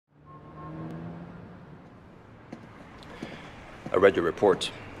I read your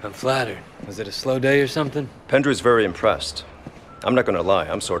report. I'm flattered. Was it a slow day or something? Pendrew's very impressed. I'm not gonna lie,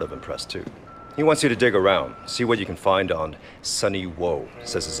 I'm sort of impressed too. He wants you to dig around, see what you can find on Sunny Woe.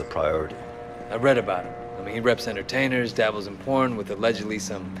 Says it's a priority. I read about him. I mean, he reps entertainers, dabbles in porn with allegedly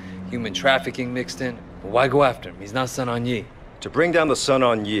some human trafficking mixed in. But why go after him? He's not Sun On Yee. To bring down the Sun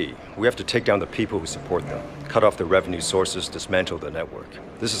On Yee, we have to take down the people who support them, cut off their revenue sources, dismantle the network.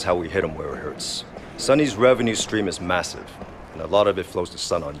 This is how we hit them where it hurts. Sunny's revenue stream is massive, and a lot of it flows to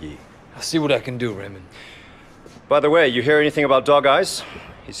Sun On Yee. I'll see what I can do, Raymond. By the way, you hear anything about Dogeyes?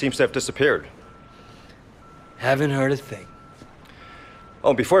 He seems to have disappeared. Haven't heard a thing.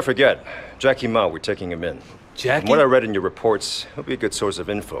 Oh, before I forget, Jackie Mao, we're taking him in. Jackie? From what I read in your reports, he'll be a good source of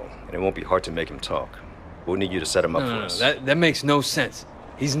info, and it won't be hard to make him talk. We'll need you to set him up for us. That makes no sense.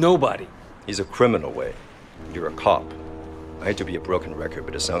 He's nobody. He's a criminal, Wei. You're a cop. I hate to be a broken record,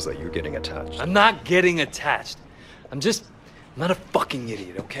 but it sounds like you're getting attached. I'm not getting attached. I'm not a fucking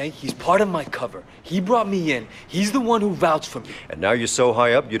idiot, okay? He's part of my cover. He brought me in. He's the one who vouched for me. And now you're so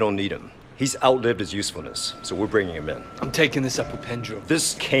high up, you don't need him. He's outlived his usefulness, so we're bringing him in. I'm taking this up with Pendrew.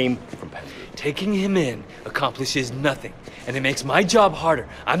 This came from Pendrew. Taking him in accomplishes nothing, and it makes my job harder.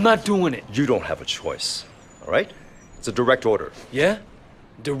 I'm not doing it. You don't have a choice, all right? It's a direct order. Yeah?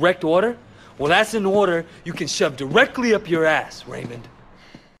 Direct order? Well, that's an order you can shove directly up your ass, Raymond.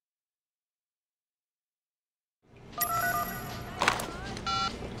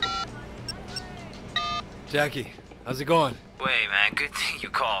 Jackie, how's it going? Wait, man, good thing you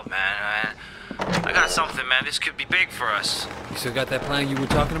called, man. I got something, man. This could be big for us. You still got that plan you were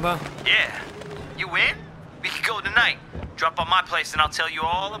talking about? Yeah. You in? We can go tonight. Drop by my place and I'll tell you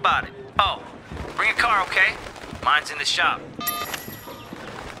all about it. Oh, bring a car, okay? Mine's in the shop.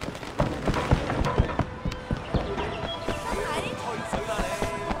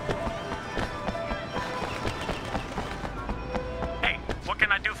 Hey, what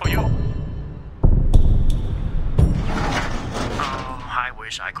can I do for you? Oh, I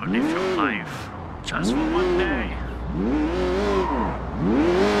wish I could live your life. Just for one day.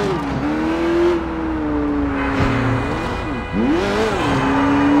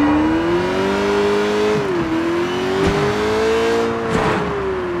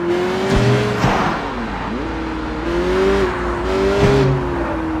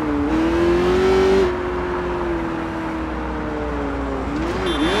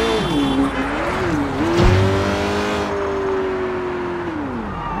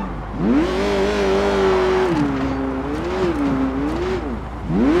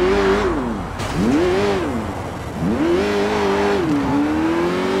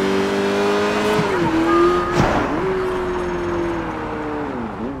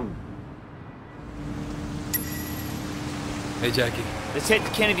 Hey, Jackie. Let's head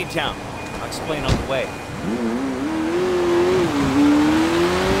to Kennedy Town. I'll explain on the way.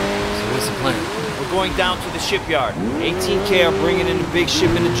 So what's the plan? We're going down to the shipyard. 18K are bringing in a big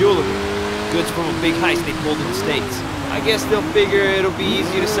shipment of jewelry. Goods from a big heist they pulled in the States. I guess they'll figure it'll be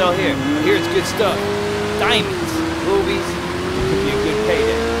easier to sell here. I hear it's good stuff. Diamonds, movies. Could be a good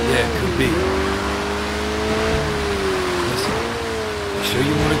payday. Yeah, it could be. Listen, you sure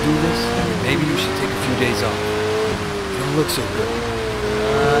you want to do this? Maybe you should take a few days off. You don't look so good.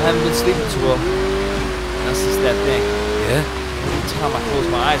 I haven't been sleeping too well. Not since that thing. Yeah? Every time I close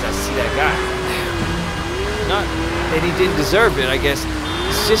my eyes, I see that guy. Not that he didn't deserve it, I guess.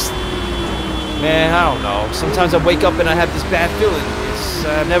 It's just... Man, I don't know. Sometimes I wake up and I have this bad feeling.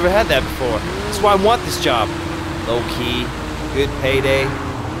 I've never had that before. That's why I want this job. Low-key, good payday.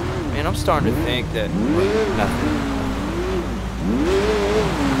 Man, I'm starting to think that... Nothing.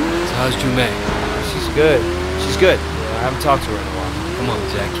 So how's Jiang? She's good. She's good. I haven't talked to her in a while. Come on,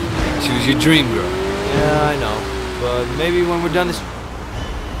 Jackie. She was your dream girl. Yeah, I know. But maybe when we're done this...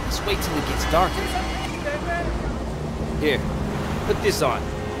 Let's wait till it gets darker. Here, put this on.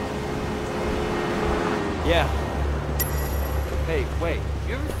 Yeah. Hey, wait.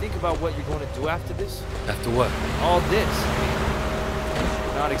 You ever think about what you're going to do after this? After what? All this. I mean,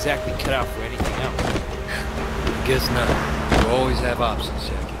 you're not exactly cut out for anything else. I guess not. You always have options,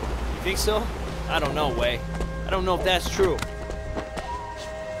 Jackie. You think so? I don't know, Wei. I don't know if that's true.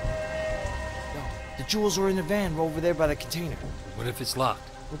 No, the jewels are in the van over there by the container. What if it's locked?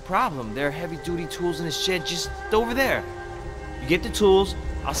 No problem. There are heavy-duty tools in the shed just over there. You get the tools,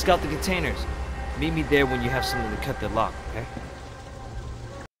 I'll scout the containers. Meet me there when you have something to cut the lock, okay?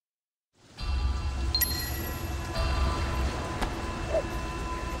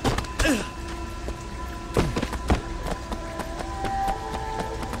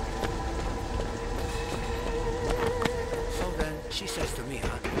 So then, she says to me,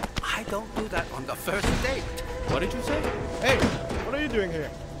 huh? I I don't do that on the first date. What did you say? Hey, what are you doing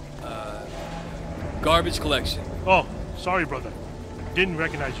here? Garbage collection. Oh, sorry, brother. Didn't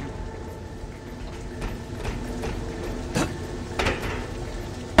recognize you.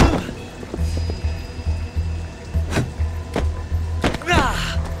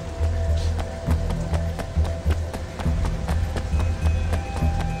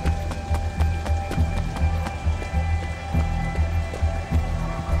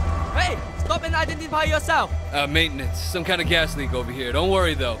 Identify yourself. Maintenance. Some kind of gas leak over here. Don't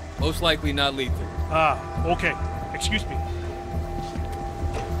worry though. Most likely not lethal. Ah, okay. Excuse me.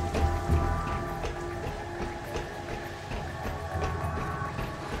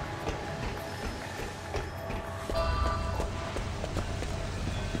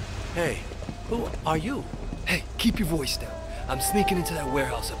 Hey, who are you? Hey, keep your voice down. I'm sneaking into that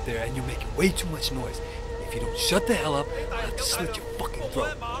warehouse up there and you're making way too much noise. If you don't shut the hell up, I'll have to slit your fucking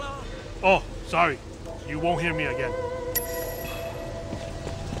throat. Oh, sorry. You won't hear me again.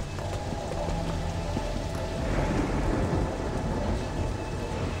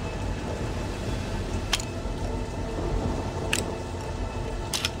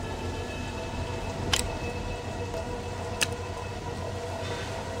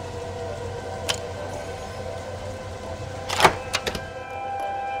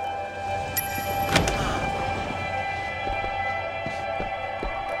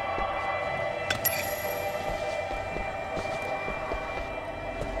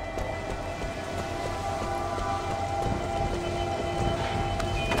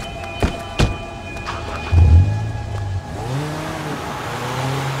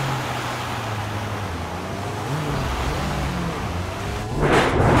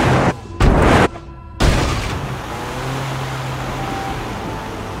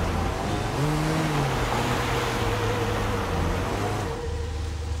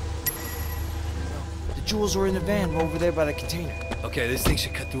 Jewels are in the van over there by the container. Okay, this thing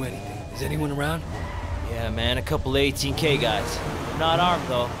should cut through anything. Is anyone around? Yeah, man, a couple of 18K guys. They're not armed,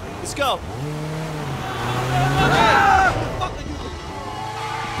 though. Let's go.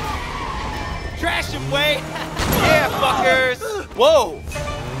 Trash him, Wei! Yeah, fuckers! Whoa!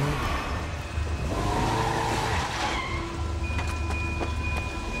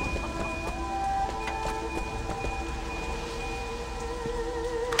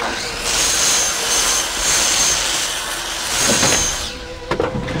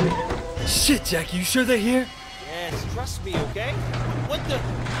 Shit, Jackie, you sure they're here? Yes, trust me, okay? What the?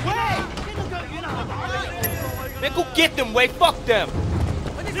 Wei! Man, go get them, Wei! Fuck them!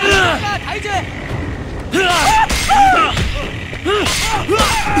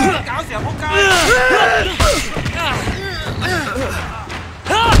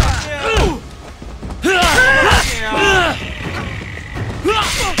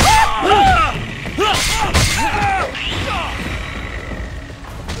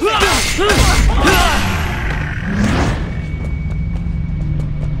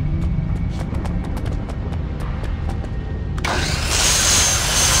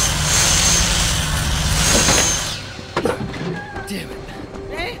 Damn it.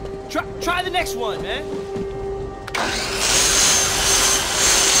 Man, try the next one, man.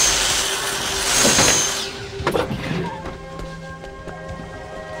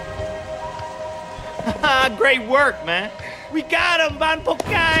 Great work, man. We got him, Van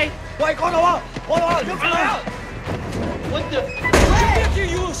Pokai. Wait, con đâu không? Con đâu không? What the?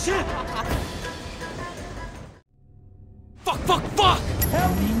 You shit! Fuck, fuck, fuck!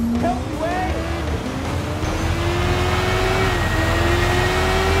 Help me, Wei!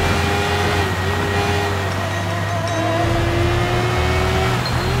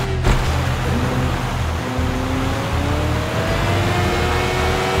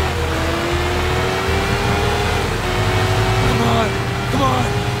 Come on!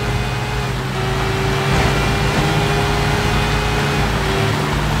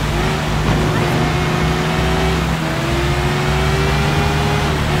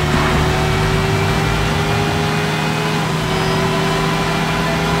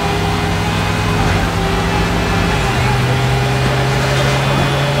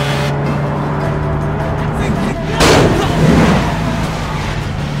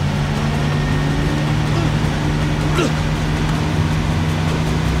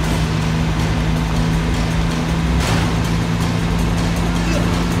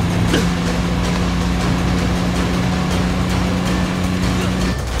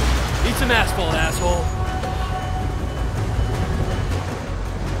 Some asphalt, asshole.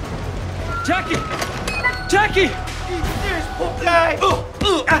 Jackie! Jackie! There's Pokai.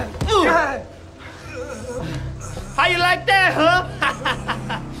 How you like that, huh?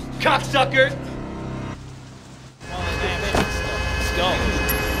 cocksucker! Let's go.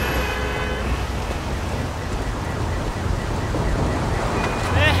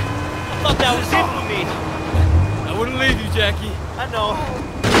 I thought that was it for me. I wouldn't leave you, Jackie. I know.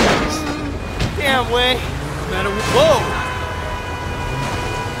 Damn, Wei. No matter what. Whoa!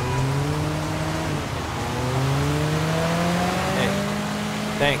 Hey,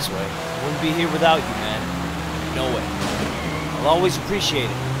 thanks, Wei. I wouldn't be here without you, man. No way. I'll always appreciate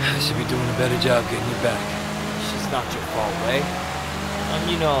it. I should be doing a better job getting you back. She's not your fault, Wei.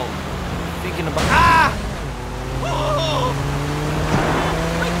 You know, thinking about. Ah! Oh!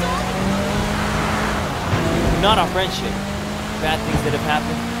 Not our friendship. Bad things that have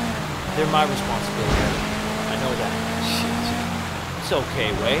happened, they're my responsibility. I know that. Shit. It's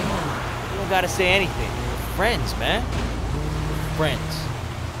okay, Wei. You don't gotta say anything. We're friends, man. We're friends.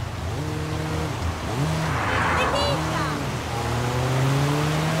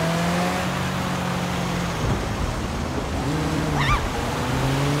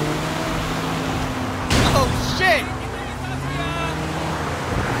 Oh, shit!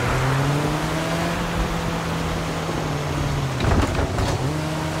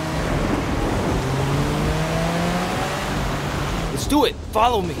 Do it!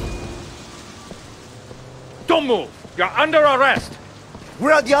 Follow me! Don't move! You're under arrest!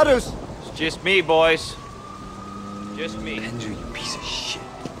 Where are the others? It's just me, boys. Just me. Andrew, you piece of shit.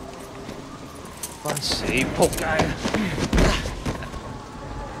 Fun save, poke guy.